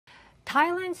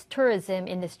Thailand's tourism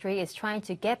industry is trying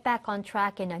to get back on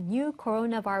track in a new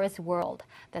coronavirus world.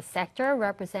 The sector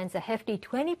represents a hefty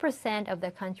 20% of the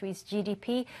country's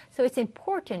GDP, so it's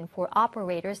important for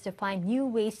operators to find new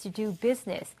ways to do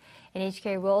business.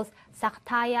 NHK World's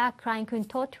Sahatthaya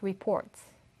Kraikhunthot reports.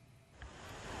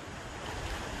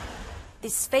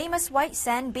 This famous white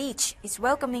sand beach is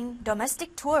welcoming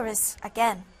domestic tourists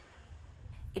again.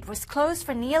 It was closed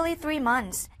for nearly 3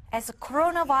 months as a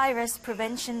coronavirus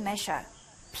prevention measure.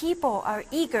 People are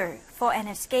eager for an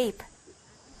escape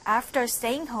after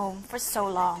staying home for so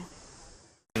long.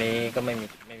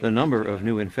 The number of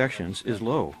new infections is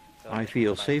low. I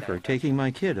feel safer taking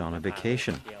my kid on a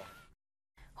vacation.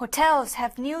 Hotels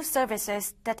have new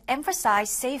services that emphasize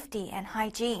safety and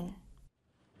hygiene.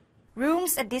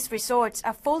 Rooms at these resorts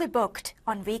are fully booked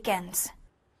on weekends.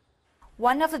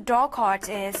 One of the draw cards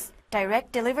is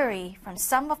direct delivery from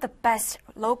some of the best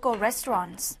local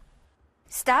restaurants.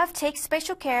 Staff take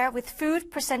special care with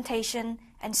food presentation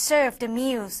and serve the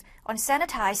meals on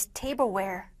sanitized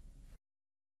tableware.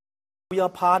 We are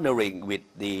partnering with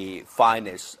the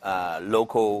finest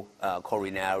local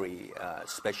culinary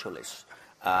specialists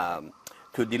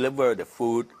to deliver the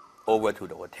food over to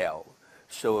the hotel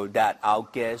so that our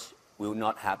guests will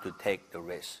not have to take the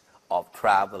risk of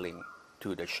traveling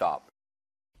to the shop.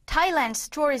 Thailand's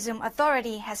tourism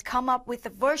authority has come up with a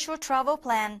virtual travel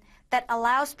plan that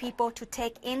allows people to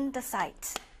take in the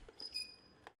sights.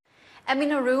 I'm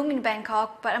in a room in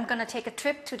Bangkok, but I'm going to take a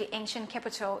trip to the ancient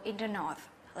capital in the north.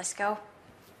 Let's go.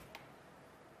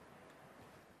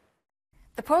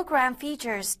 The program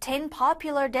features 10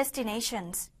 popular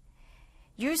destinations.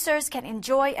 Users can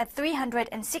enjoy a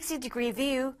 360-degree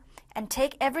view and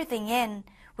take everything in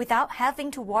without having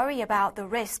to worry about the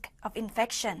risk of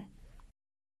infection.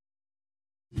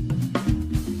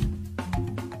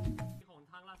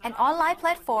 An online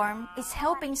platform is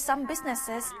helping some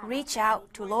businesses reach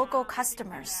out to local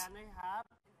customers.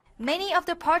 Many of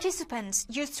the participants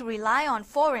used to rely on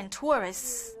foreign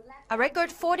tourists. A record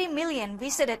 40 million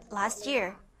visited last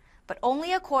year, but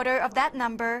only a quarter of that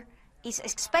number is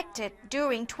expected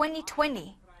during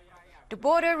 2020. The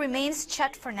border remains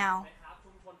shut for now.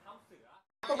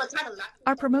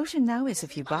 Our promotion now is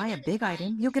if you buy a big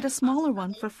item, you'll get a smaller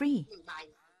one for free.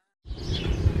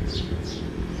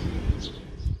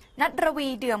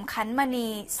 Nadrawi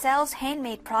Khanmani sells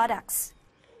handmade products.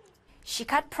 She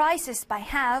cut prices by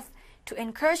half to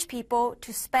encourage people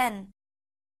to spend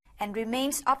and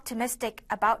remains optimistic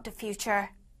about the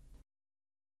future.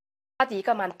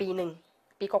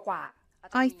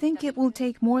 I think it will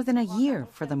take more than a year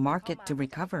for the market to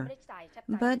recover.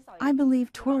 But I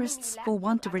believe tourists will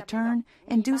want to return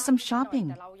and do some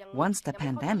shopping once the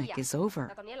pandemic is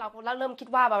over.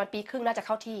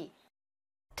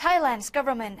 Thailand's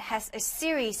government has a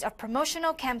series of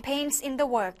promotional campaigns in the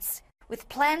works, with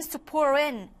plans to pour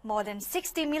in more than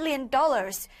 $60 million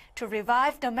to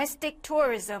revive domestic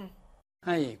tourism.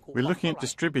 We're looking at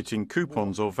distributing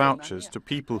coupons or vouchers to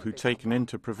people who take an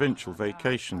interprovincial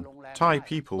vacation. Thai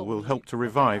people will help to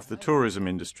revive the tourism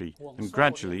industry and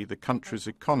gradually the country's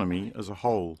economy as a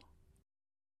whole.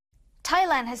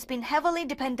 Thailand has been heavily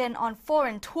dependent on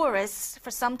foreign tourists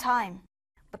for some time,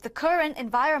 but the current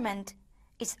environment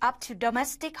is up to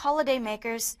domestic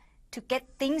holidaymakers to get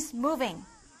things moving.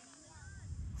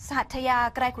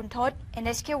 Sahatthaya Kraikhunthot,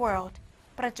 NHK World,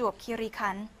 ประจวบคีรี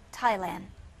ขันธ์ Thailand.